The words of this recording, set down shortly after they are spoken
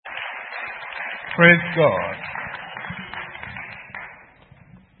Praise God.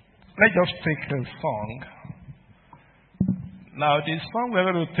 Let's just take a song. Now, the song we're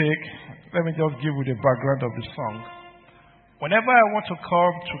going to take, let me just give you the background of the song. Whenever I want to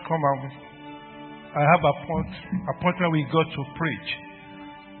come out, I have appointment with God to preach.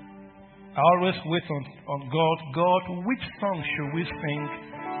 I always wait on God. God, which song should we sing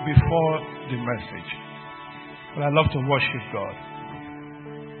before the message? But I love to worship God.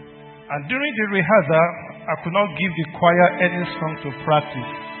 And during the rehearsal, I could not give the choir any song to practice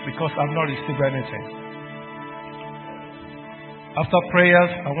because I've not received anything. After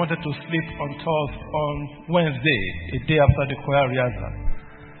prayers, I wanted to sleep on Wednesday, a day after the choir rehearsal.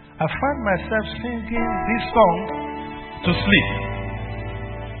 I found myself singing this song to sleep.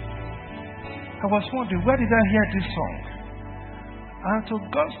 I was wondering, where did I hear this song? And to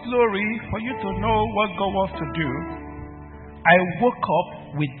God's glory, for you to know what God wants to do, I woke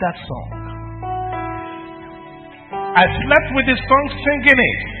up with that song. I slept with the song, singing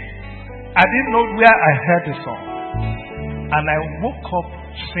it. I didn't know where I heard the song. And I woke up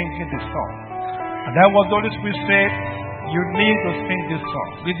singing the song. And that was the Holy Spirit said, you need to sing this song.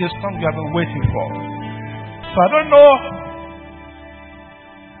 With this song you have been waiting for. So I don't know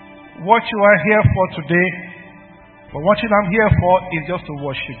what you are here for today, but what I'm here for is just to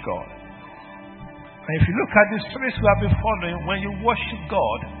worship God. And if you look at the series we have been following, when you worship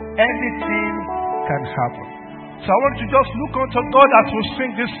God, anything can happen. So I want you to just look unto God as we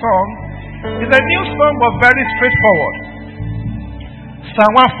sing this song. It's a new song, but very straightforward.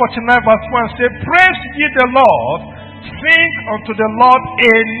 Psalm 149 verse 1 says, praise ye the Lord, sing unto the Lord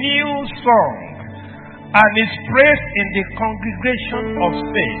a new song, and his praise in the congregation of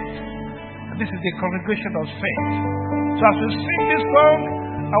saints. And this is the congregation of saints. So as we sing this song,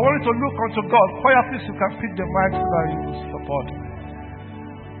 I want you to look unto God. Choir, please, you can pick the mic so that you can support.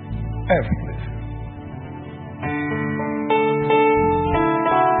 F, please.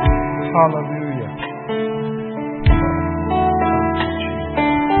 Hallelujah.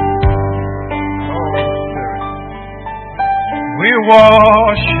 Holy Spirit. We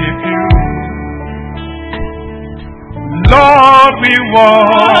worship you. Lord, we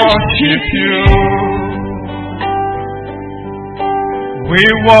worship you. We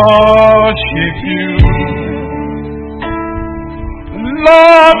worship you.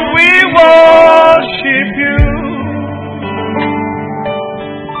 Lord, we worship you.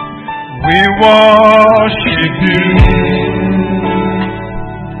 We worship you.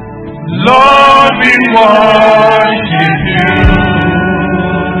 Lord, we worship you.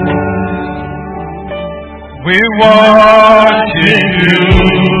 We worship you.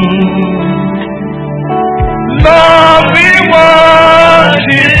 Lord, we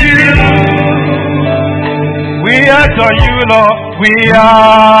worship you. We adore you, Lord. We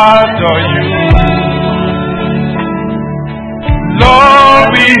adore you. Lord,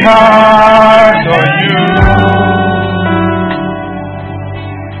 we adore you.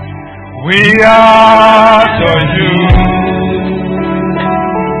 We adore you.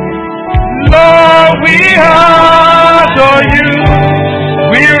 Lord, we adore you.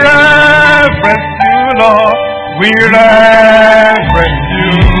 We reverence you, Lord. We reverence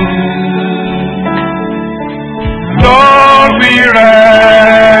you. Lord, we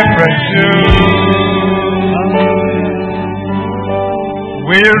reverence you.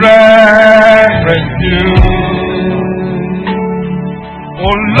 We reverence you.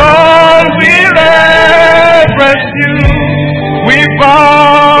 Oh Lord, we reverence you. We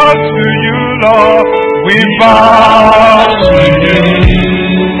bow to you, Lord. We bow to you.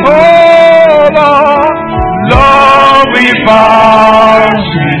 Oh Lord, Lord, we bow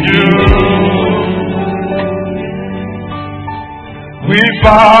to you. We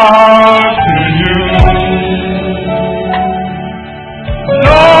bow to you.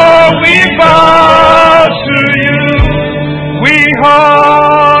 Lord, we bow to you. We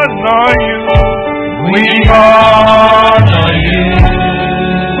honor you. We honor you.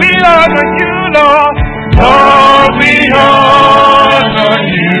 We honor you, Lord. Lord, we honor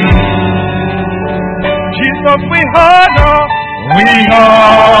you. Jesus, we honor. We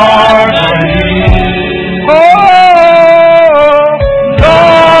honor you. Oh,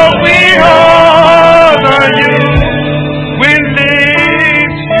 Lord, we honor you. We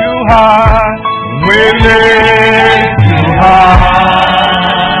lift you high. We lift you high.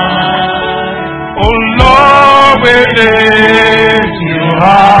 Oh Lord, we lift you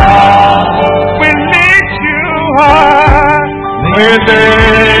high. We lift you high. We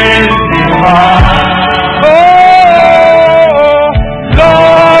lift you high. Oh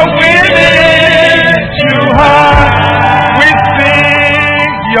Lord, we lift you high. We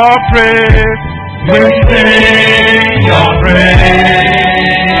sing your praise. we sing your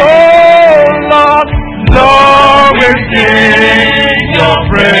praise. Oh Lord, Lord, we sing your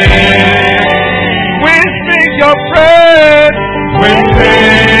praise. we sing your praise. We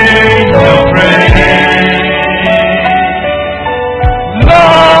sing your praise.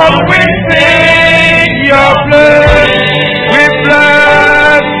 Lord, we sing your praise. We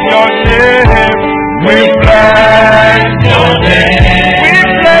bless your name. We bless your name. We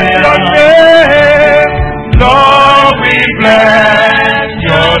bless your name. Lord, we bless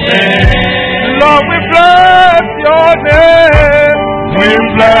your name. Lord, we bless your name. We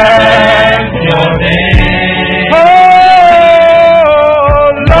bless your name. Oh,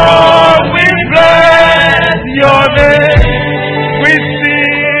 Lord, we bless your name. we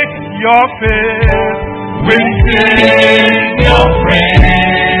seek your face. We sing your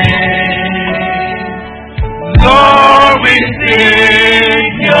praise. Lord, we sing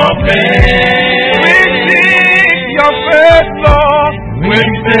your praise. We seek your face, Lord. We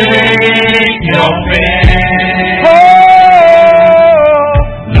sing your praise. Oh,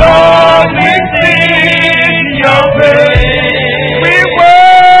 Lord, we sing your praise. we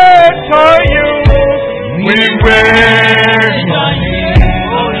wait on you. We wait on you.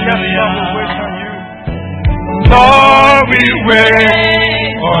 Oh, yes, Lord, we wait on you. Lord, we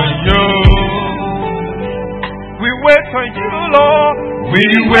wait on you. We wait on you, Lord. We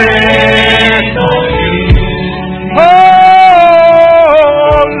wait on you. Oh,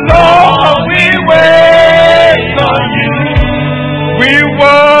 Lord, we wait on you. we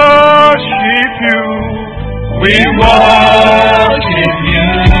worship you. We worship you.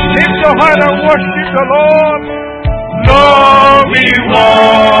 Lift your hand and worship the Lord. Lord, we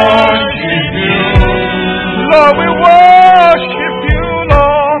worship you. Lord, we worship you,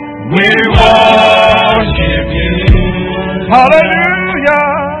 Lord. We worship you. Hallelujah.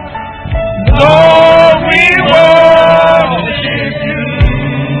 Lord, we worship you.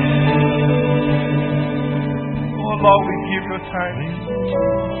 Oh, Lord, we give you thanks.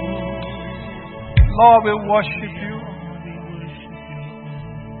 Lord, we worship you.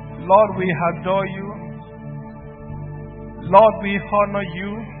 Lord, we adore you. Lord, we honor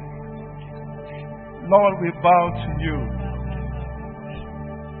you. Lord, we bow to you.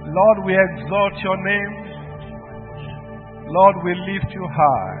 Lord, we exalt your name. Lord, we lift you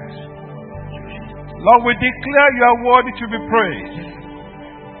high. Lord, we declare you are worthy to be praised.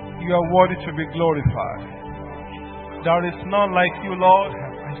 You are worthy to be glorified. There is none like you, Lord.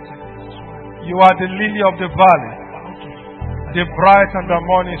 You are the lily of the valley, the bright and the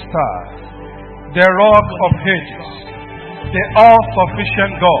morning star, the rock of ages, the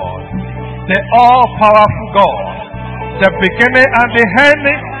all-sufficient God, the all-powerful God, the beginning and the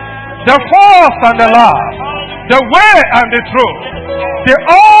ending, the first and the last, the way and the truth, the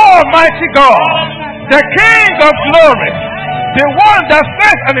almighty God, the King of glory, the one that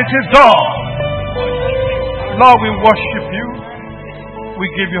says and it is done. Lord, we worship you. We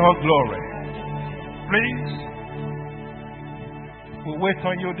give you all glory. Please, we wait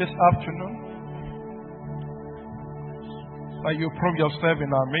on you this afternoon that you prove yourself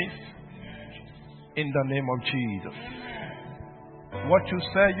in our midst in the name of Jesus. What you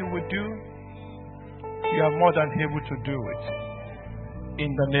say you will do, you are more than able to do it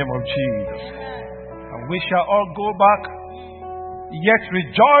in the name of Jesus. And we shall all go back, yet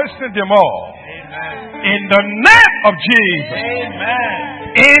rejoicing the more. Amen. In the name of Jesus. Amen.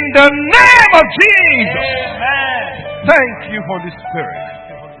 In the name of Jesus. Amen. Thank you, Holy Spirit.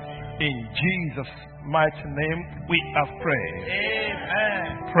 In Jesus' mighty name we have prayed.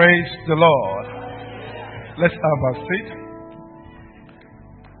 Amen. Praise the Lord. Let's have a seat.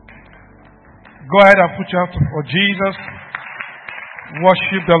 Go ahead and put your hands up for Jesus.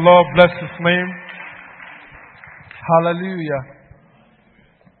 Worship the Lord. Bless His name. Hallelujah.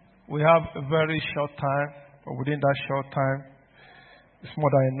 We have a very short time, but within that short time, it's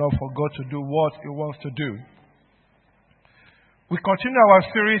more than enough for God to do what He wants to do. We continue our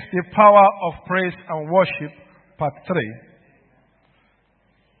series, The Power of Praise and Worship, Part 3.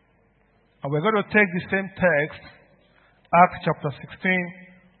 And we're going to take the same text, Acts chapter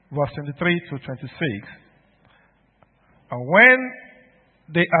 16, verse 23 to 26. And when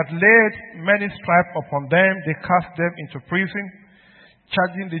they had laid many stripes upon them, they cast them into prison,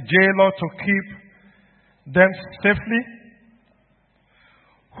 charging the jailer to keep them safely,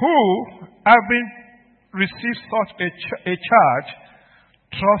 who, having received such a charge,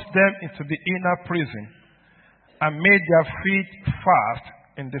 thrust them into the inner prison and made their feet fast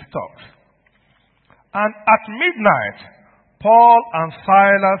in the stocks. And at midnight, Paul and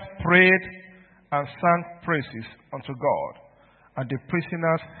Silas prayed and sang praises unto God, and the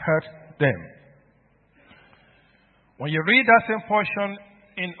prisoners heard them. When you read that same portion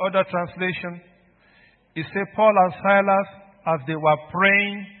in other translation, it says Paul and Silas, as they were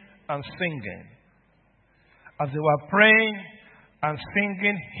praying and singing. As they were praying and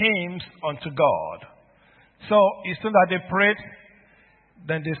singing hymns unto God. So, it's not that they prayed,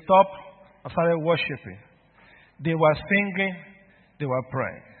 then they stopped and started worshiping. They were singing, they were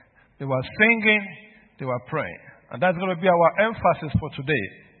praying. They were singing, they were praying. And that's going to be our emphasis for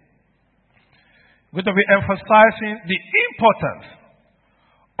today. We're going to be emphasizing the importance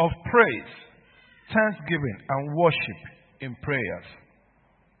of praise, thanksgiving, and worship in prayers.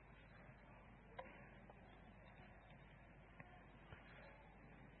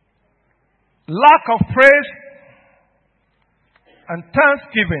 Lack of praise and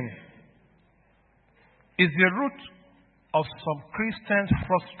thanksgiving is the root of some Christians'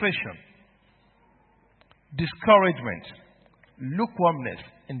 frustration, discouragement, lukewarmness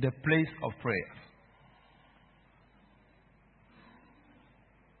in the place of prayer.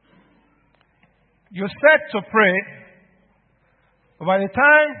 You set to pray, but by the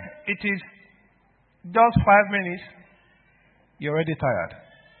time it is just 5 minutes, you're already tired.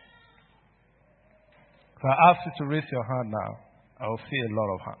 So I ask you to raise your hand now. I will see a lot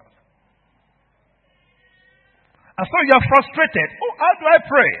of hands. And so you're frustrated. Oh, how do I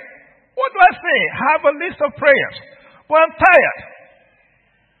pray? What do I say? I have a list of prayers, but I'm tired.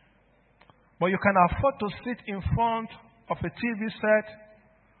 But you can afford to sit in front of a TV set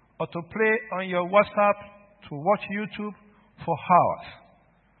or to play on your WhatsApp, to watch YouTube for hours.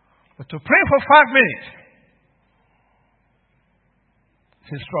 But to pray for 5 minutes,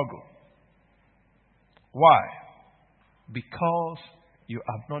 it's a struggle. Why? Because you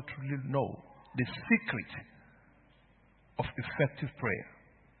have not really known the secret of effective prayer.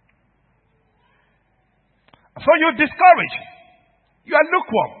 So you're discouraged. You are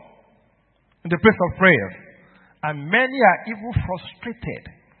lukewarm in the place of prayer. And many are even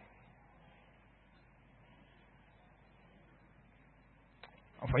frustrated.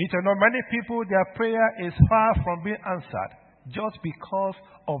 And for you to know, many people, their prayer is far from being answered just because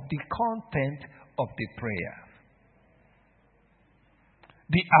of the content of the prayer.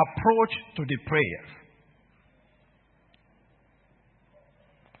 The approach to the prayer.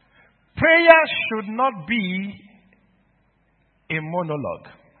 Prayer should not be a monologue.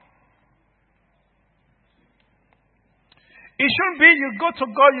 It shouldn't be you go to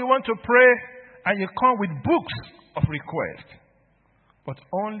God, you want to pray, and you come with books of request, but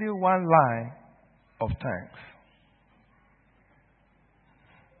only one line of thanks.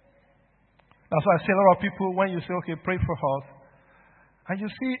 That's why I see a lot of people, when you say, okay, pray for us, and you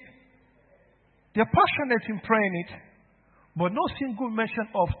see, they're passionate in praying it, but no single mention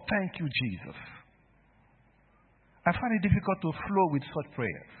of thank you, Jesus. I find it difficult to flow with such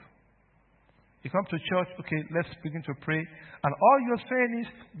prayers. You come to church, okay, let's begin to pray, and all you're saying is,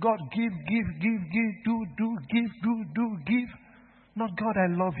 God, give, give. Not God, I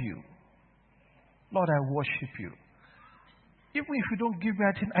love you. Lord, I worship you. Even if you don't give me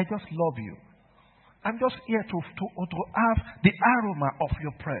anything, I just love you. I'm just here to have the aroma of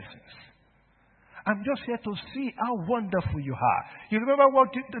your presence. I'm just here to see how wonderful you are. You remember what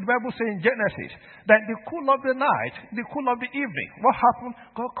the Bible says in Genesis? That in the cool of the night, in the cool of the evening, what happened?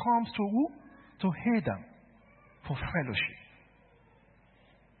 God comes to who? To Adam for fellowship.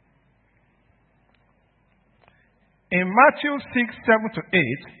 In Matthew 6:7-8,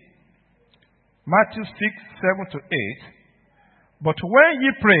 Matthew 6:7-8, but when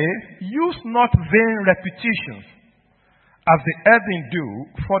ye pray, use not vain repetitions, as the heathen do,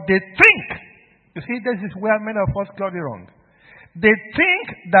 for they think, you see, this is where many of us got it wrong. They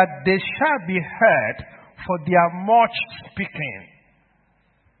think that they shall be heard for their much speaking.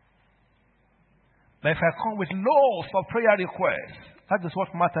 Now, if I come with loads of prayer requests, that is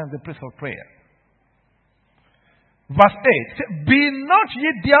what matters in the place of prayer. Verse 8, be not ye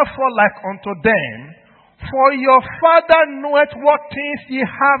therefore like unto them, for your Father knoweth what things ye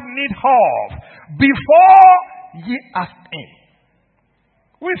have need of, before ye ask him.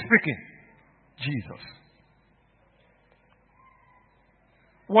 Who is speaking? Jesus.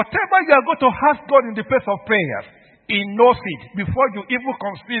 Whatever you are going to ask God in the place of prayers, He knows it before you even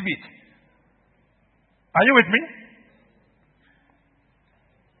conceive it. Are you with me?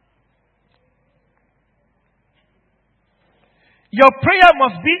 Your prayer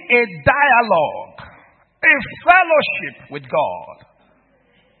must be a dialogue, a fellowship with God.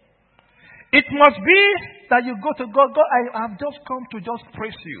 It must be that you go to God, God, I have just come to just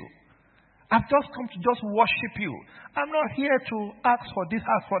praise you. I've just come to just worship you. I'm not here to ask for this,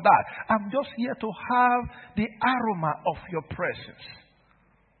 ask for that. I'm just here to have the aroma of your presence.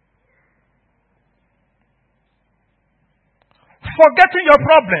 forgetting your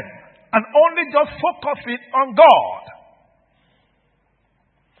problem and only just focusing on God.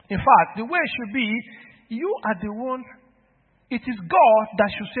 In fact, the way it should be, you are the one, it is God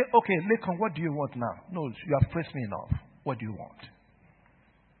that should say, okay, Lekan, what do you want now? No, you have praised me enough. What do you want?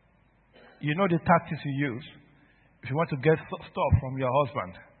 You know the tactics you use. If you want to get stuff from your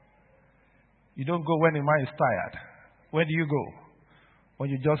husband, you don't go when the man is tired. Where do you go? When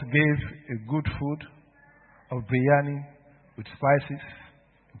you just gave a good food of biryani with spices,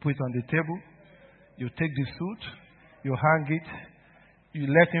 you put it on the table, you take the suit, you hang it, you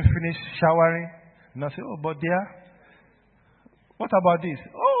let him finish showering, and I say, oh, but dear, what about this?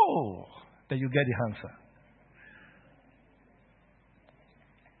 Oh, then you get the answer.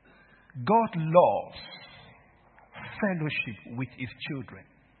 God loves fellowship with his children.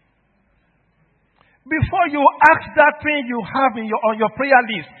 Before you ask that thing you have on your prayer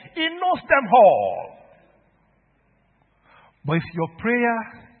list, he knows them all. But if your prayer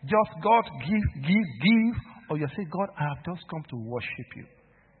just God give, or you say, God, I have just come to worship you.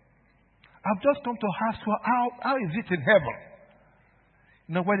 I've just come to ask you, how is it in heaven?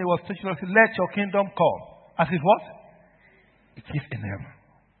 You know, when he was teaching us, let your kingdom come. As if what? It is in heaven.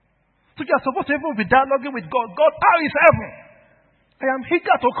 So you are supposed to even be dialoguing with God. God, how is heaven? I am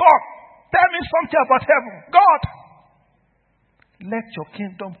eager to come. Tell me something about heaven. God, let your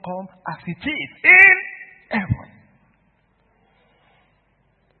kingdom come as it is in heaven.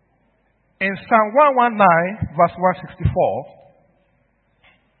 In Psalm 119, verse 164,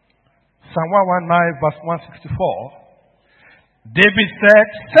 Psalm 119, verse 164, David said,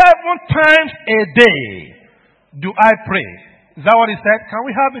 7 times a day do I pray. Is that what he said? Can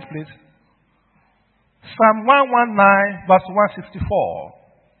we have it, please? Psalm 119, verse 164.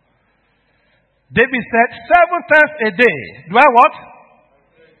 David said, 7 times a day. Do I what?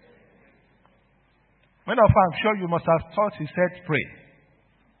 Many of you, I'm sure you must have thought he said pray.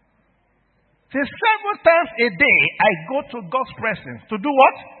 Say 7 times a day I go to God's presence. To do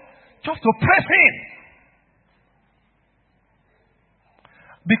what? Just to praise him.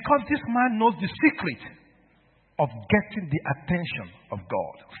 Because this man knows the secret of getting the attention of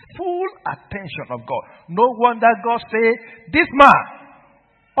God. Full attention of God. No wonder God said, this man,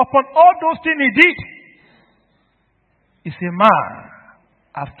 upon all those things he did, is a man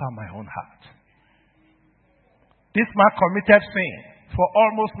after my own heart. This man committed sin for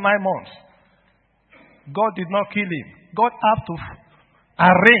almost 9 months. God did not kill him. God had to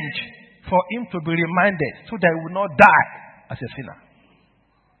arrange for him to be reminded so that he would not die as a sinner.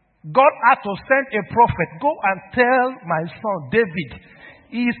 God had to send a prophet, go and tell my son David,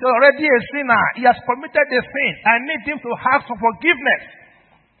 he is already a sinner. He has committed a sin. I need him to ask for forgiveness.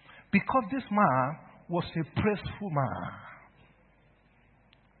 Because this man was a praiseful man.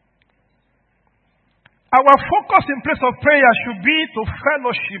 Our focus in place of prayer should be to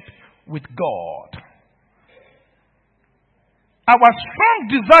fellowship with God. Our strong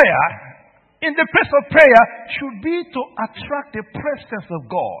desire in the place of prayer should be to attract the presence of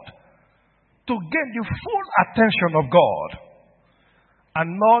God, to gain the full attention of God,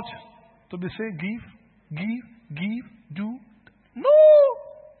 and not to be saying, give, do. No!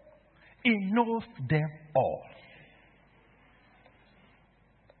 He knows them all.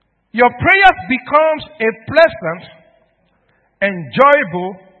 Your prayers becomes a pleasant,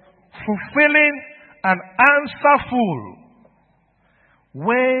 enjoyable, fulfilling, and answerful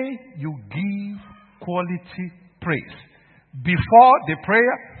when you give quality praise. Before the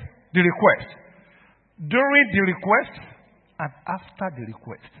prayer, the request. During the request, and after the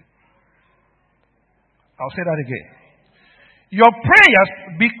request. I'll say that again. Your prayers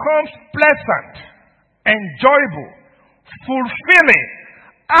becomes pleasant, enjoyable, fulfilling,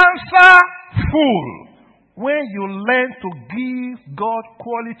 answerful when you learn to give God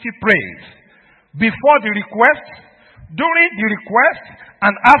quality praise. Before the request, during the request,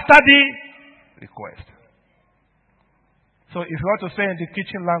 and after the request. So if you want to say in the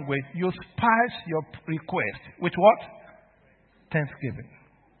kitchen language, you spice your request with what? Thanksgiving.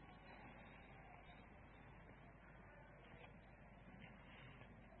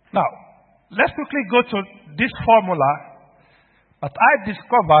 Now, let's quickly go to this formula that I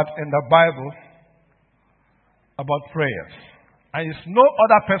discovered in the Bible about prayers. And it's no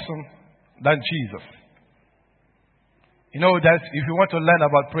other person than Jesus. You know that if you want to learn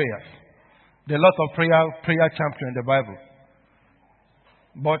about prayers, there are a lot of prayer champions in the Bible.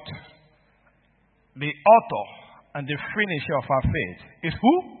 But the author and the finisher of our faith is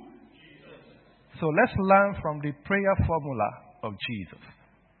who? Jesus. So let's learn from the prayer formula of Jesus.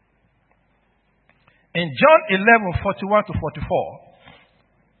 In John 11:41 to 44,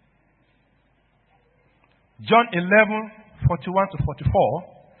 John 11:41 41 to 44,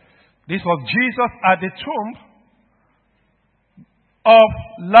 this was Jesus at the tomb of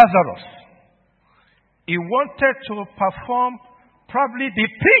Lazarus. He wanted to perform probably the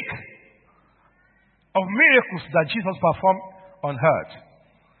peak of miracles that Jesus performed on earth.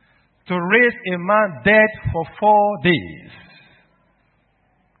 To raise a man dead for 4 days.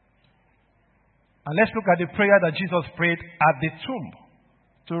 And let's look at the prayer that Jesus prayed at the tomb.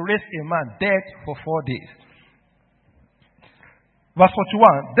 To raise a man dead for 4 days. Verse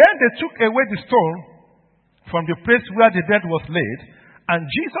 41. Then they took away the stone from the place where the dead was laid. And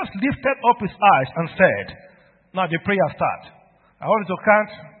Jesus lifted up his eyes and said, now the prayer starts. I want you to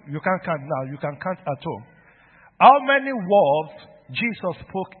count. You can't count now. You can count at home. How many words Jesus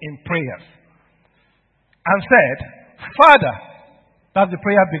spoke in prayers? And said, Father, that's the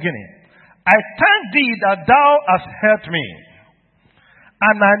prayer beginning. I thank thee that thou hast heard me.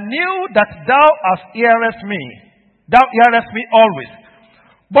 And I knew that thou hast hearest me. Thou hearest me always.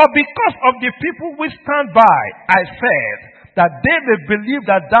 But because of the people which stand by, I said, that they may believe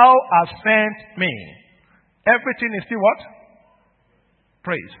that thou hast sent me. Everything is still what?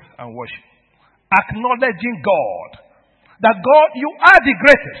 Praise and worship. Acknowledging God. That God, you are the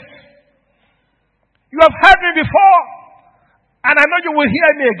greatest. You have heard me before. And I know you will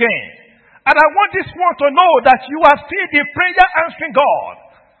hear me again. And I want this one to know that you are still the prayer answering God.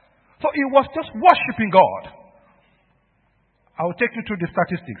 So he was just worshiping God. I will take you through the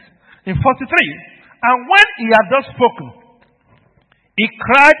statistics. In 43, and when he had thus spoken, he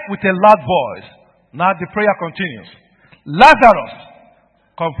cried with a loud voice. Now the prayer continues. Lazarus,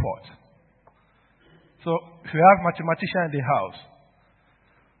 come forth. So, if you have mathematician in the house,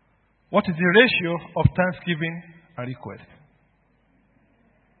 what is the ratio of thanksgiving and request?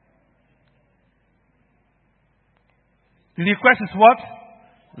 The request is what?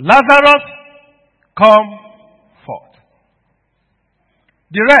 Lazarus, come forth.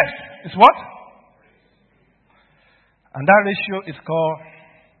 The rest is what? And that ratio is called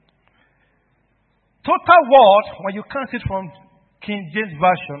total words, when you count it from King James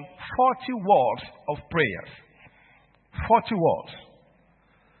Version, 40 words of prayers. 40 words.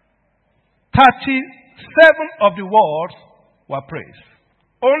 37 of the words were praise.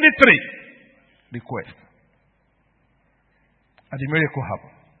 Only 3 requests. And the miracle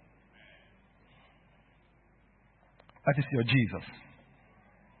happened. That is your Jesus.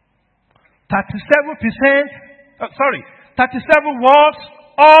 37 words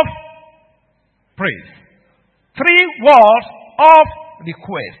of praise. 3 words of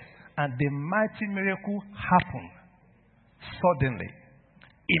request. And the mighty miracle happened. Suddenly.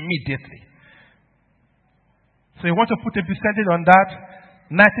 Immediately. So you want to put a percentage on that?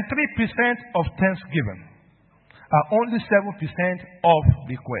 93% of thanksgiving are only 7% of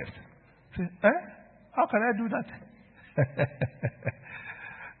request. Say, how can I do that?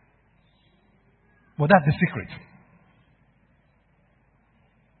 But that's the secret.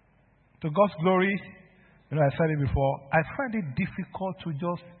 To God's glory, I said it before, I find it difficult to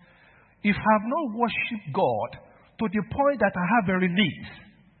just, if I have not worshipped God to the point that I have a release,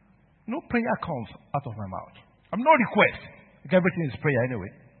 no prayer comes out of my mouth. I'm no request. Everything is prayer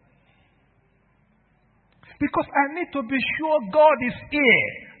anyway. Because I need to be sure God is here.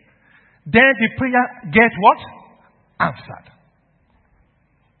 Then the prayer gets what? Answered.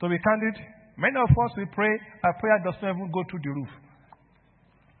 To be candid, many of us we pray, our prayer does not even go through the roof.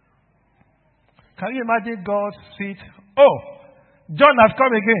 Can you imagine God sit? Oh, John has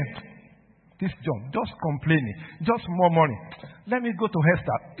come again. This John, just complaining, just murmuring. Let me go to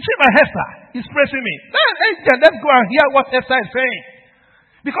Esther. See my Esther, he's praising me. Let's go and hear what Esther is saying.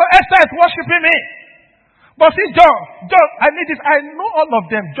 Because Esther is worshiping me. But see, John, I need this. I know all of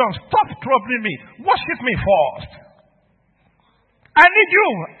them. John, stop troubling me. Worship me first. I need you.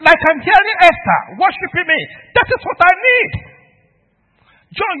 Like I'm hearing Esther worshiping me. That is what I need.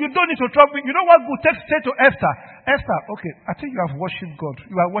 John, you don't need to trouble me. You know what good text say to Esther? Esther, okay, I think you have worshipped God.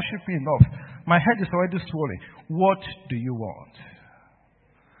 You are worshiping enough. My head is already swollen. What do you want?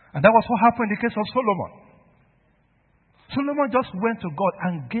 And that was what happened in the case of Solomon. Solomon just went to God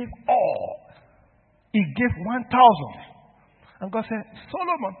and gave all. He gave 1,000. And God said,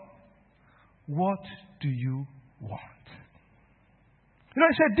 Solomon, what do you want? You know,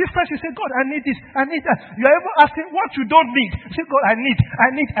 he said, difference. He said, God, I need this, I need that. You are ever asking what you don't need. You say, God, I need.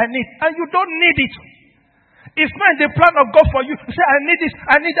 And you don't need it. It's not in the plan of God for you. You say, I need this,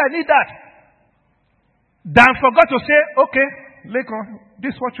 I need that. Then for God to say, okay, Lekan,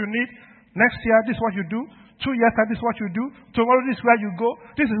 this is what you need. Next year, this is what you do. 2 years time, this is what you do. Tomorrow, this is where you go.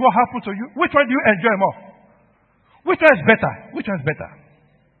 This is what happened to you. Which one do you enjoy more? Which one is better? Which one is better?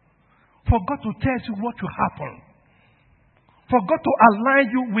 For God to tell you what will happen. For God to align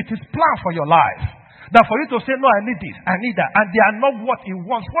you with His plan for your life. That for you to say, no, I need this, I need that, and they are not what He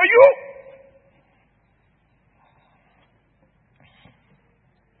wants for you.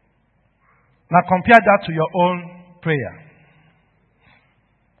 Now compare that to your own prayer.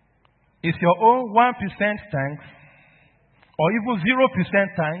 Is your own 1% thanks, or even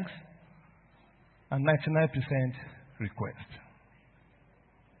 0% thanks, and 99% request?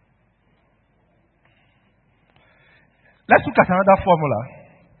 Let's look at another formula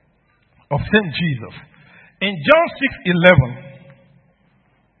of same Jesus. In John 6:11,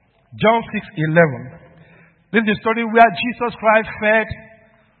 this is the story where Jesus Christ fed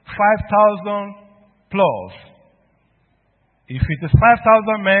 5,000 plus. If it is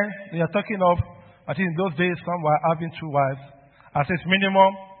 5,000 men, they are talking of, I think in those days some were having 2 wives. As it's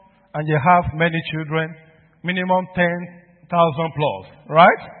minimum, and you have many children, minimum 10,000 plus,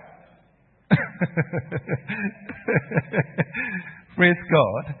 right? Praise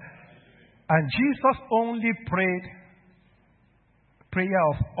God. And Jesus only prayed prayer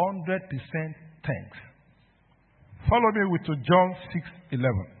of 100% thanks. Follow me with to John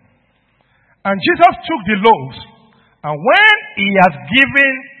 6:11. And Jesus took the loaves, and when He has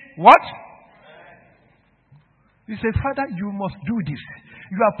given what? He said, Father, you must do this.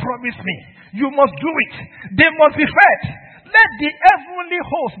 You have promised me. You must do it. They must be fed. Let the heavenly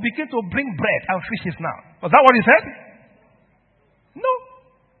host begin to bring bread and fishes now. Was that what He said? No.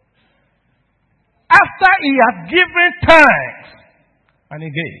 After He has given thanks, and He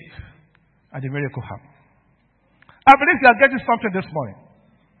gave, and the miracle happened. I believe you are getting something this morning.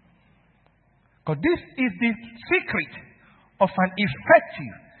 Because this is the secret of an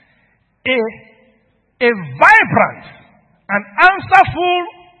effective, a vibrant, and answerful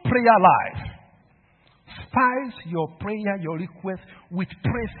prayer life. Spice your prayer, your request with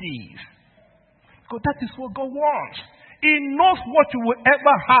praises. Because that is what God wants. He knows what you will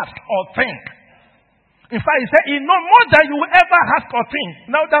ever ask or think. In fact, He said, He knows more than you will ever ask or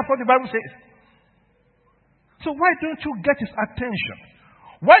think. Now that's what the Bible says. So why don't you get His attention?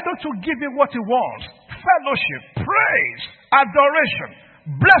 Why don't you give Him what He wants? Fellowship, praise, adoration.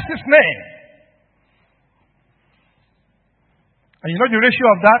 Bless His name. And you know the ratio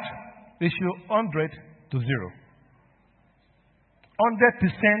of that? Ratio 100 to 0.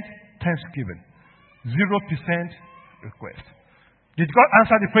 100% thanksgiving. 0% request. Did God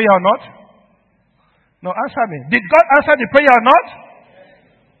answer the prayer or not? No, answer me. Did God answer the prayer or not?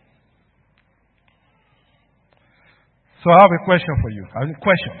 So I have a question for you. I have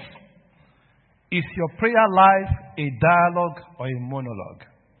questions. Is your prayer life a dialogue or a monologue?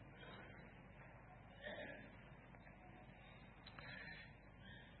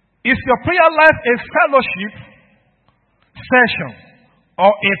 Is your prayer life a fellowship session or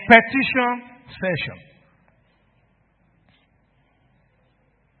a petition session?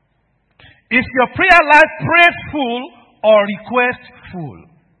 Is your prayer life praiseful or requestful?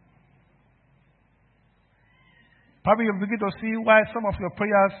 Probably you'll begin to see why some of your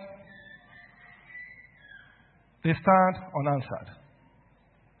prayers, they stand unanswered.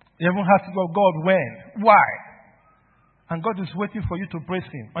 You even have to go, God, when? Why? And God is waiting for you to praise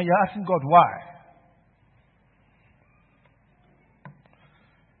Him. And you're asking God, why?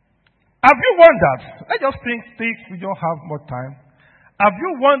 Have you wondered? Let's just think, we don't have more time. Have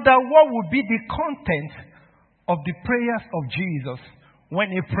you wondered what would be the content of the prayers of Jesus when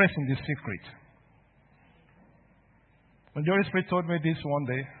He prays in the secret? When the Holy Spirit told me this one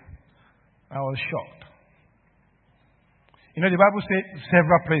day, I was shocked. You know, the Bible says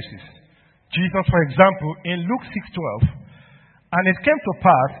several places. Jesus, for example, in Luke 6:12, and it came to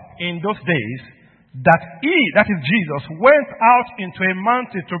pass in those days that He, that is Jesus, went out into a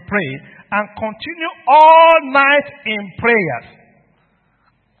mountain to pray and continued all night in prayers.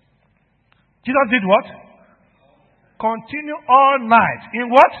 Jesus did what? Continue all night. In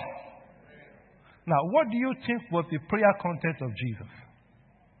what? Now, what do you think was the prayer content of Jesus?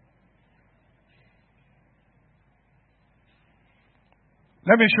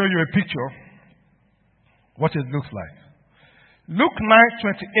 Let me show you a picture what it looks like. Luke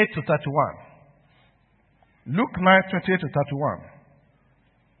 9:28 to 31. Luke 9:28 to 31.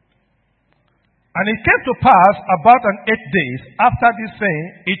 And it came to pass about an 8 days after this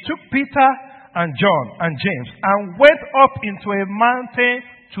saying, He took Peter and John and James and went up into a mountain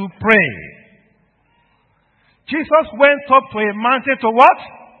to pray. Jesus went up to a mountain to what?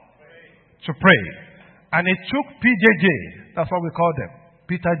 To pray. And He took PJJ. That's what we call them.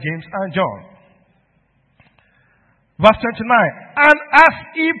 Peter, James, and John. Verse 29. And as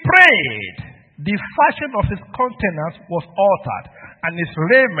He prayed, the fashion of His countenance was altered, and His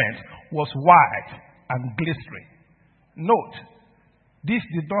raiment was white and glistering. Note, this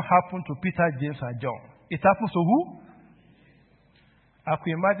did not happen to Peter, James, and John. It happens to who? I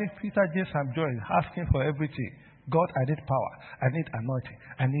could imagine Peter, James, and John asking for everything. God, I need power. I need anointing.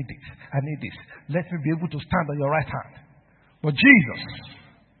 I need this. I need this. Let me be able to stand on your right hand. But Jesus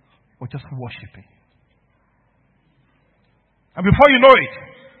was just worshiping. And before you know it,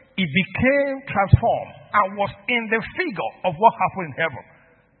 it became transformed and was in the figure of what happened in heaven.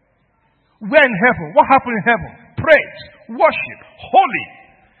 Where in heaven? What happened in heaven? Praise, worship, holy.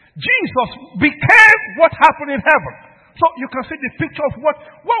 Jesus became what happened in heaven. So you can see the picture of what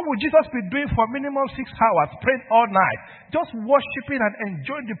would Jesus be doing for minimum 6 hours, praying all night, just worshiping and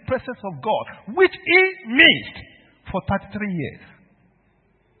enjoying the presence of God, which he missed for 33 years.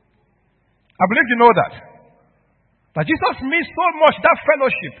 I believe you know that. That Jesus missed so much that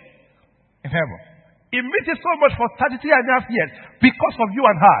fellowship in heaven. He missed it so much for 33 and a half years because of you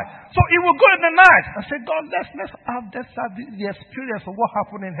and I. So he will go in the night and say, God, let's have the experience of what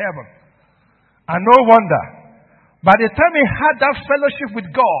happened in heaven. And no wonder, by the time he had that fellowship with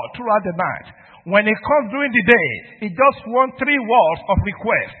God throughout the night, when he comes during the day, he just wants 3 words of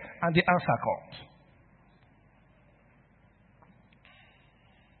request and the answer comes.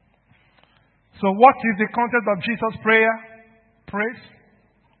 So what is the content of Jesus' prayer? Praise,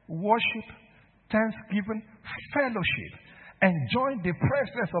 worship, thanksgiving, fellowship, enjoying the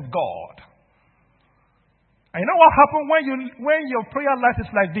presence of God. And you know what happens when your prayer life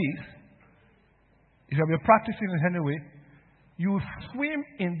is like this? If you have been practicing it anyway, you swim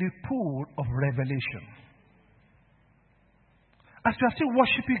in the pool of revelation. As you are still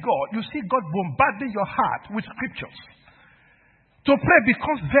worshiping God, you see God bombarding your heart with scriptures. To pray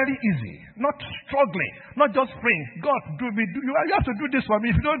becomes very easy, not struggling, not just praying. God, you have to do this for me.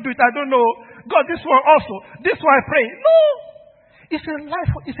 If you don't do it, I don't know. God, this one also. This one I pray. No. It's a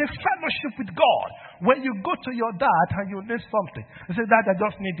life, it's a fellowship with God. When you go to your dad and you need something, you say, Dad, I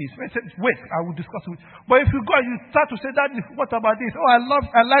just need this. He says, wait, I will discuss it. But if you go and you start to say, Dad, what about this? Oh,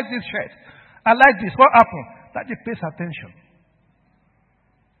 I like this shirt. I like this. What happened? Daddy pays attention.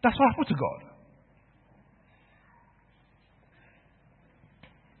 That's what happened to God.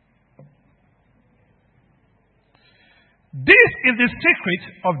 This is the secret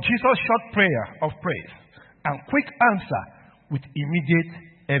of Jesus' short prayer of praise and quick answer with immediate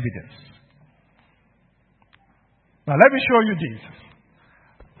evidence. Now let me show you this.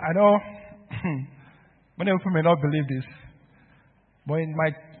 I know many people may not believe this, but in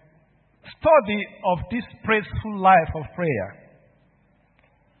my study of this praiseful life of prayer,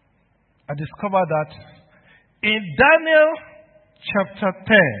 I discovered that in Daniel chapter 10,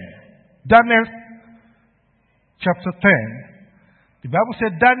 the Bible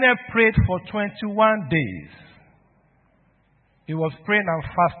said Daniel prayed for 21 days. He was praying and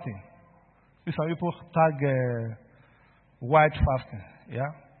fasting. Some people tag white fasting. Yeah?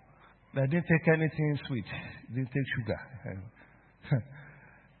 They didn't take anything sweet. They didn't take sugar.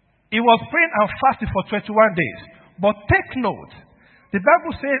 He was praying and fasting for 21 days. But take note, the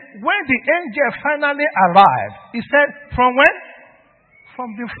Bible said when the angel finally arrived, he said, from when?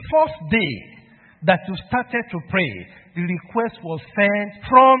 From the first day that you started to pray, the request was sent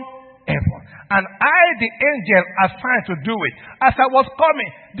from heaven. And I, the angel, assigned to do it. As I was coming,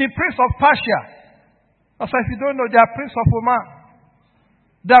 the prince of Persia, also if you don't know, they are prince of Oman.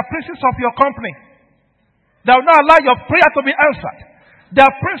 They are princes of your company. They will not allow your prayer to be answered. They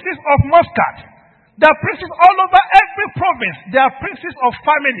are princes of Muscat. They are princes all over every province. They are princes of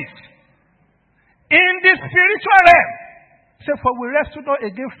families. In the spiritual realm, say, for we wrestle not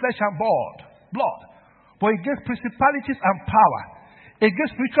against flesh and blood, but against principalities and power,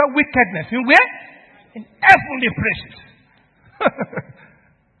 against spiritual wickedness. In where? In heavenly places.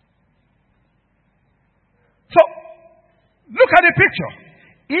 So, look at the picture.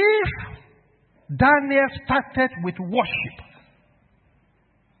 If Daniel started with worship,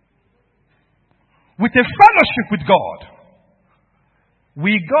 with a fellowship with God,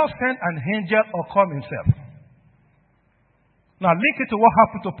 will God send an angel or come himself? Now, link it to what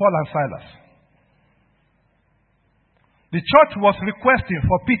happened to Paul and Silas. The church was requesting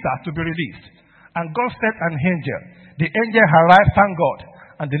for Peter to be released. And God sent an angel. The angel arrived, thank God,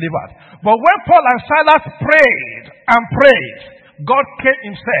 and delivered. But when Paul and Silas prayed and prayed, God came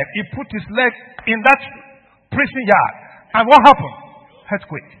himself. He put his leg in that prison yard. And what happened?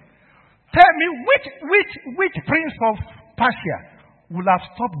 Earthquake. Tell me, which prince of Persia would have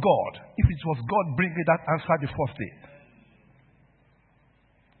stopped God if it was God bringing that answer the first day?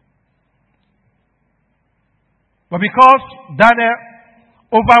 But because Daniel,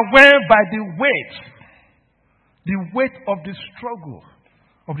 overwhelmed by the weight of the struggle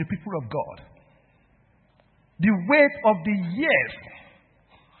of the people of God, the weight of the years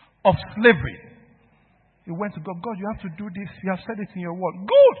of slavery. He went to God. God, you have to do this. You have said it in your word.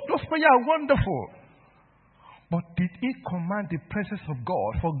 Good. Those prayers are wonderful. But did he command the presence of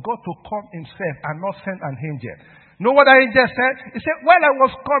God for God to come himself and not send an angel? Know what that angel said? He said, while I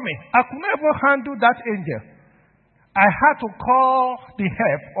was coming, I could never handle that angel. I had to call the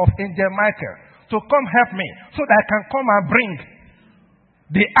help of Angel Michael to come help me so that I can come and bring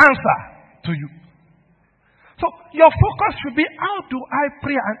the answer to you. So your focus should be, how do I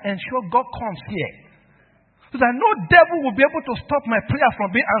pray and ensure God comes here? So that no devil will be able to stop my prayer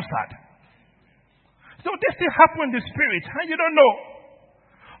from being answered. So this thing happen in the spirit, and you don't know.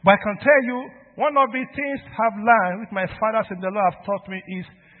 But I can tell you, one of the things I've learned with my fathers in the Lord have taught me is,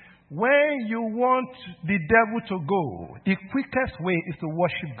 when you want the devil to go, the quickest way is to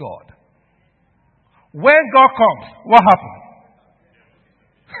worship God. When God comes, what happens?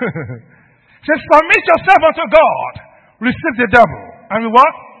 Say, submit yourself unto God, resist the devil. And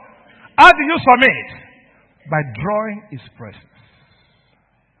what? How do you submit? By drawing his presence.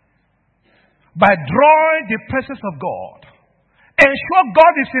 By drawing the presence of God. Ensure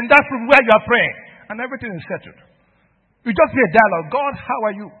God is in that room where you are praying. And everything is settled. You just be a dialogue. God, how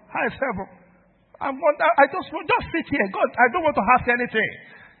are you? How is heaven? I just sit here. God, I don't want to ask anything.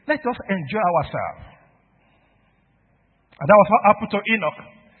 Let's just enjoy ourselves. And that was what happened to Enoch.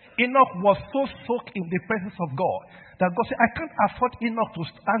 Enoch was so soaked in the presence of God that God said, I can't afford Enoch to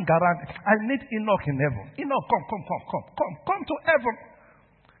hang around. I need Enoch in heaven. Enoch, come to heaven.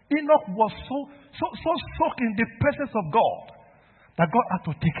 Enoch was so soaked in the presence of God that God had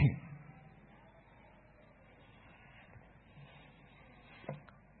to take him.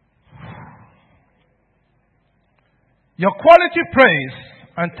 Your quality praise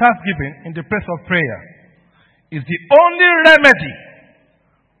and thanksgiving in the place of prayer is the only remedy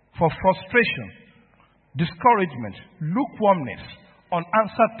for frustration, discouragement, lukewarmness,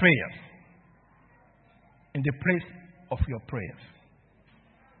 unanswered prayers in the place of your prayers.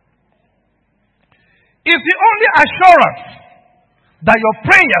 It's the only assurance that your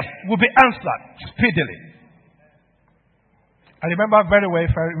prayers will be answered speedily. I remember very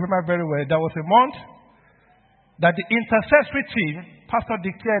well, there was a month that the intercessory team, pastor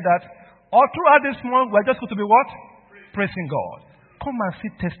declared that all throughout this month, we're just going to be what? Praising God. Come and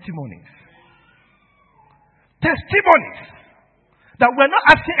see testimonies. Testimonies. That we're not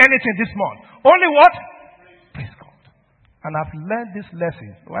asking anything this month. Only what? Praise God. And I've learned this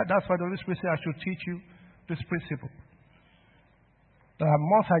lesson. Right? That's why the Holy Spirit said I should teach you this principle. That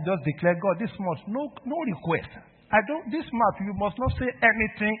month I just declared, God, this month, no request. This month, you must not say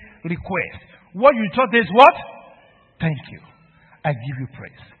anything request. What you just did is what? Thank you. I give you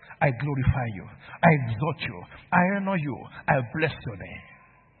praise. I glorify you. I exalt you. I honor you. I bless your name.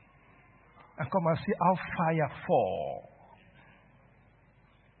 And come and see how fire fall.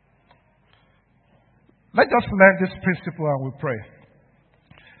 Let's just learn this principle and we pray.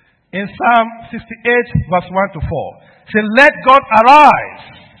 In Psalm 68, verse 1 to 4, say, let God arise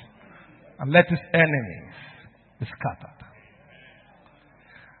and let his enemies be scattered.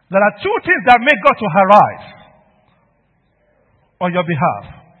 There are two things that make God to arise on your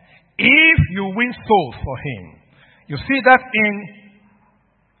behalf. If you win souls for him. You see that in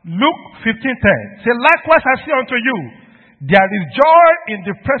Luke 15:10. Say, likewise I say unto you, there is joy in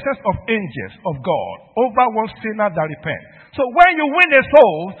the presence of angels of God over one sinner that repent. So when you win a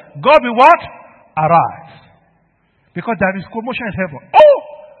soul, God will what? Arise. Because there is commotion in heaven. Oh!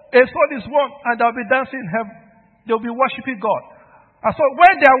 A soul is won and they'll be dancing in heaven. They'll be worshiping God. And so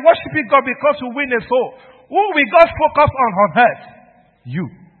when they are worshiping God because you win a soul, who will God focus on earth? You.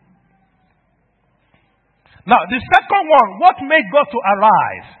 Now, the second one, what made God to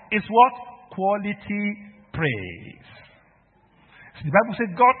arise is what? Quality praise. So the Bible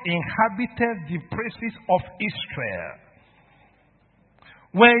says God inhabited the praises of Israel.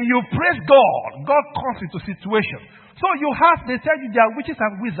 When you praise God, God comes into situation. So they tell you there are witches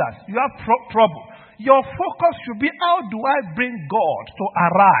and wizards. You have trouble. Your focus should be, how do I bring God to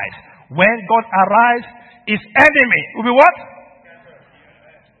arise? When God arises, his enemy will be what?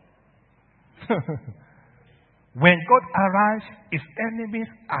 When God arises, his enemies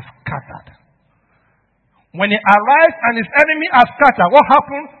are scattered. When he arises and his enemy are scattered, what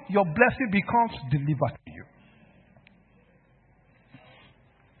happens? Your blessing becomes delivered to you.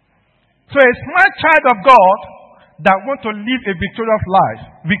 So a smart child of God that want to live a victorious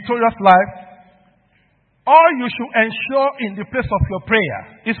life, all you should ensure in the place of your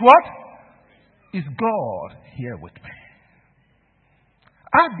prayer is what? Is God here with me?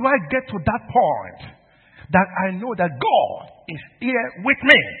 How do I get to that point that I know that God is here with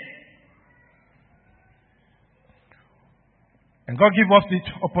me? And God give us the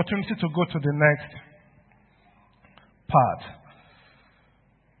opportunity to go to the next part.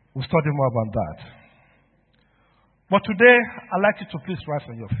 We'll study more about that. But today, I'd like you to please rise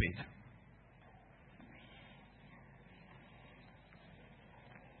on your feet.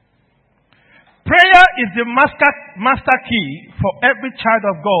 Prayer is the master key for every child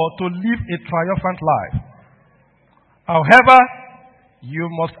of God to live a triumphant life. However, you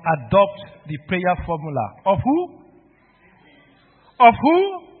must adopt the prayer formula of who? Of who?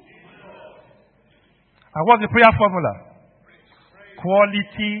 And what's the prayer formula?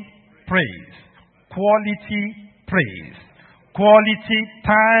 Quality praise. Quality praise. Quality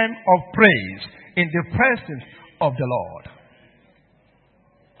time of praise in the presence of the Lord.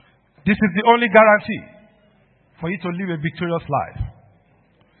 This is the only guarantee for you to live a victorious life.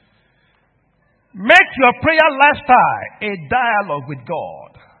 Make your prayer lifestyle a dialogue with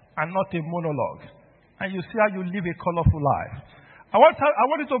God and not a monologue. And you see how you live a colorful life. I want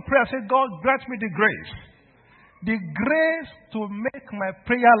you to pray and say, God, grant me the grace. The grace to make my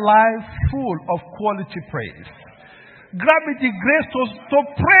prayer life full of quality praise. Grant me the grace to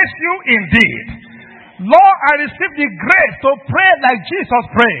praise you indeed. Lord, I receive the grace to pray like Jesus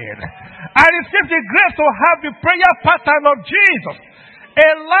prayed. I receive the grace to have the prayer pattern of Jesus. A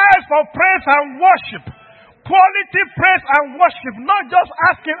life of praise and worship. Quality praise and worship. Not just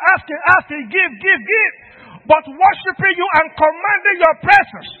asking, give. But worshiping you and commanding your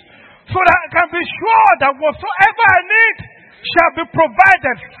presence. So that I can be sure that whatsoever I need shall be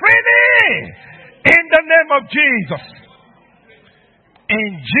provided freely. In the name of Jesus. In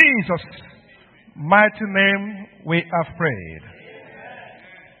Jesus' mighty name we have prayed.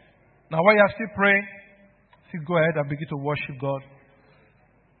 Now while you are still praying, still go ahead and begin to worship God.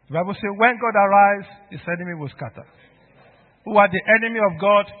 The Bible says, when God arrives, his enemy will scatter. Who are the enemy of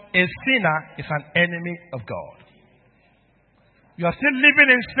God? A sinner is an enemy of God. You are still living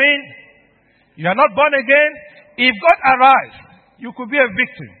in sin. You are not born again. If God arrives, you could be a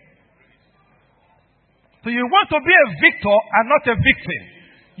victim. So you want to be a victor and not a victim.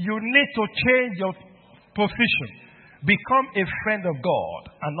 You need to change your position. Become a friend of God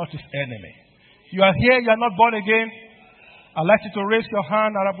and not his enemy. You are here, you are not born again. I'd like you to raise your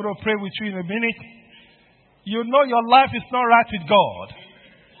hand and I'm going to pray with you in a minute. You know your life is not right with God.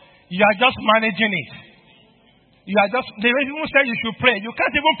 You are just managing it. They even say you should pray. You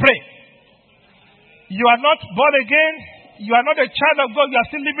can't even pray. You are not born again. You are not a child of God. You are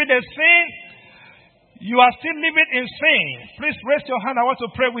still living in sin. You are still living in sin. Please raise your hand. I want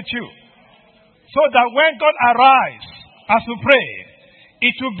to pray with you. So that when God arrives, as we pray,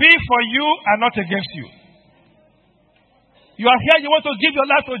 it will be for you and not against you. You are here, you want to give your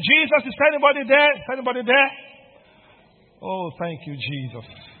life to Jesus. Is anybody there? Is anybody there? Oh, thank you, Jesus.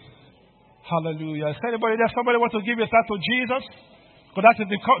 Hallelujah. Is anybody there? Somebody want to give your life to Jesus? Because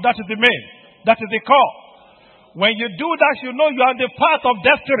that is the main. That is the core. When you do that, you know you are the path of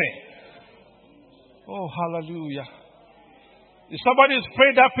destiny. Oh, hallelujah. If somebody is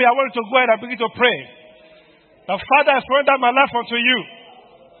praying that prayer, I want you to go ahead and begin to pray. Now, Father, I surrender my life unto you.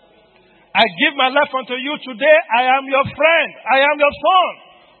 I give my life unto you today. I am your friend. I am your son.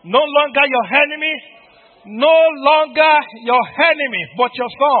 No longer your enemy. No longer your enemy, but your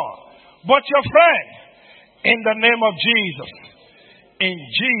son. But your friend. In the name of Jesus. In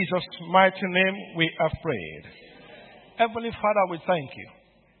Jesus' mighty name we have prayed. Heavenly Father, we thank you.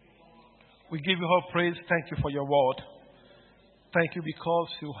 We give you all praise. Thank you for your word. Thank you because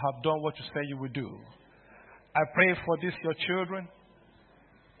you have done what you said you would do. I pray for this, your children.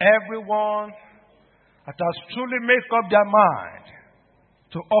 Everyone that has truly made up their mind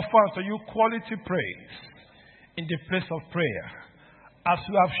to offer unto you quality praise in the place of prayer. As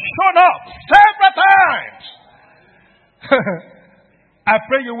you have shown up several times. I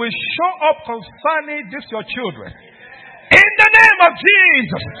pray you will show up concerning this, your children. In the name of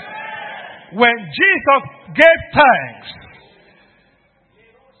Jesus. When Jesus gave thanks,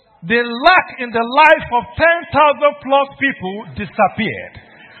 the lack in the life of 10,000 plus people disappeared.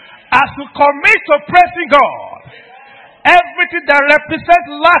 As you commit to praising God, everything that represents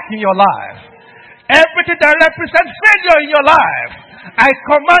lack in your life, everything that represents failure in your life, I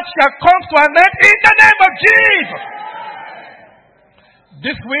command shall come to an end in the name of Jesus.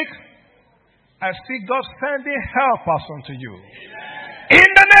 This week, I see God sending helpers unto you. In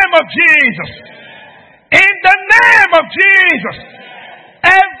the name of Jesus. In the name of Jesus.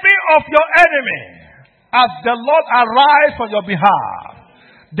 Every of your enemy, as the Lord arise on your behalf,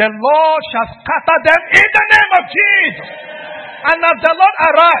 the Lord shall scatter them in the name of Jesus. And as the Lord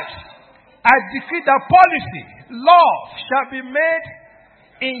arise, I decree that policy, law shall be made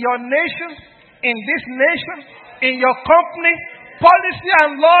in your nation, in this nation, in your company, policy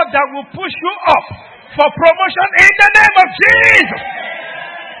and law that will push you up for promotion in the name of Jesus.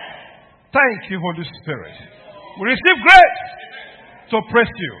 Thank you, Holy Spirit. We receive grace to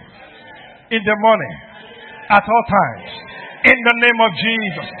praise you in the morning, at all times, in the name of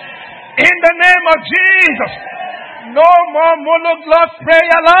Jesus. In the name of Jesus. No more monologue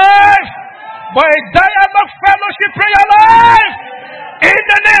prayer life, but a dialogue fellowship prayer life. In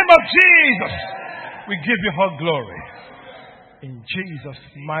the name of Jesus. We give you all glory. In Jesus'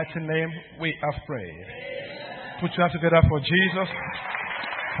 mighty name we have prayed. Put your hands together for Jesus.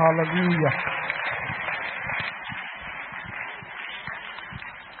 Hallelujah.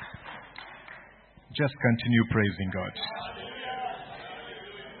 Just continue praising God.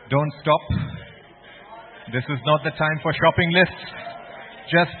 Don't stop. This is not the time for shopping lists.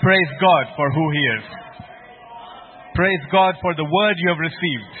 Just praise God for who He is. Praise God for the word you have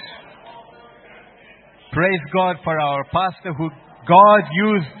received. Praise God for our pastor who God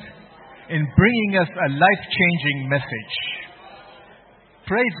used in bringing us a life-changing message.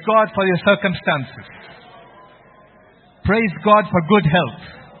 Praise God for your circumstances. Praise God for good health.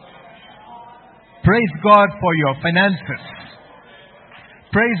 Praise God for your finances.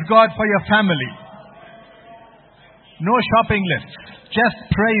 Praise God for your family. No shopping lists.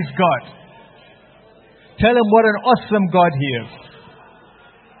 Just praise God. Tell Him what an awesome God He is.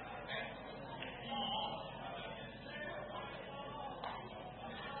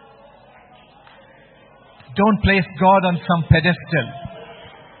 Don't place God on some pedestal.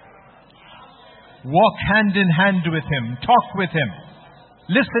 Walk hand in hand with Him. Talk with Him.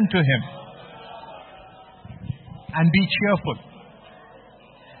 Listen to Him. And be cheerful.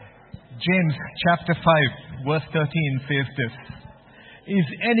 James chapter 5 verse 13 says this. Is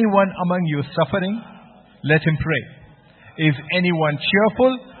anyone among you suffering? Let him pray. Is anyone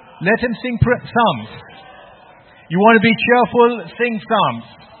cheerful? Let him sing psalms. You want to be cheerful? Sing psalms.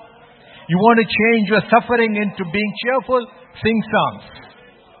 You want to change your suffering into being cheerful? Sing psalms.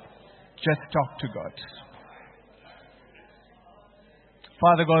 Just talk to God.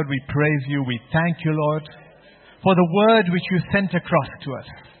 Father God, we praise you. We thank you, Lord, for the word which you sent across to us.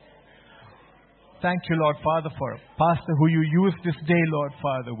 Thank you, Lord Father, for a pastor who you used this day, Lord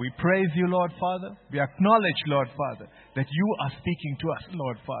Father. We praise you, Lord Father. We acknowledge, Lord Father, that you are speaking to us,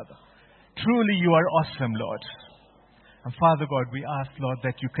 Lord Father. Truly you are awesome, Lord. And Father God, we ask, Lord,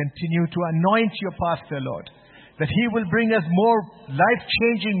 that you continue to anoint your pastor, Lord, that he will bring us more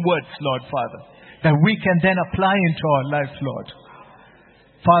life-changing words, Lord Father, that we can then apply into our lives, Lord.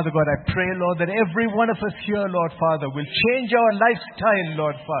 Father God, I pray, Lord, that every one of us here, Lord Father, will change our lifestyle,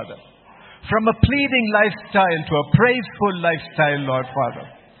 Lord Father, from a pleading lifestyle to a praiseful lifestyle, Lord Father.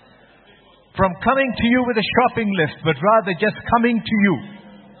 From coming to you with a shopping list, but rather just coming to you.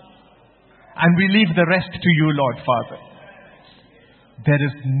 And we leave the rest to you, Lord Father. There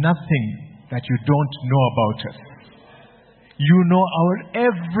is nothing that you don't know about us. You know our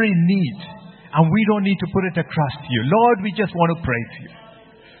every need, and we don't need to put it across to you. Lord, we just want to praise you.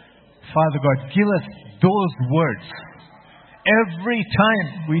 Father God, give us those words. Every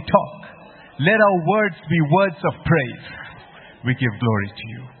time we talk, let our words be words of praise. We give glory to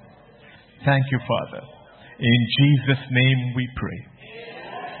you. Thank you, Father. In Jesus' name we pray.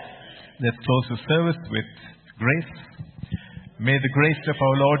 Let's close the service with grace. May the grace of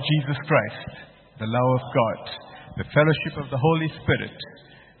our Lord Jesus Christ, the love of God, the fellowship of the Holy Spirit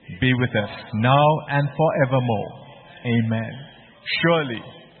be with us now and forevermore. Amen. Surely,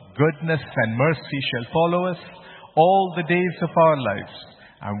 goodness and mercy shall follow us all the days of our lives,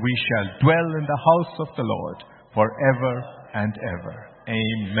 and we shall dwell in the house of the Lord forever and ever.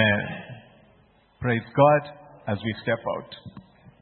 Amen. Praise God as we step out.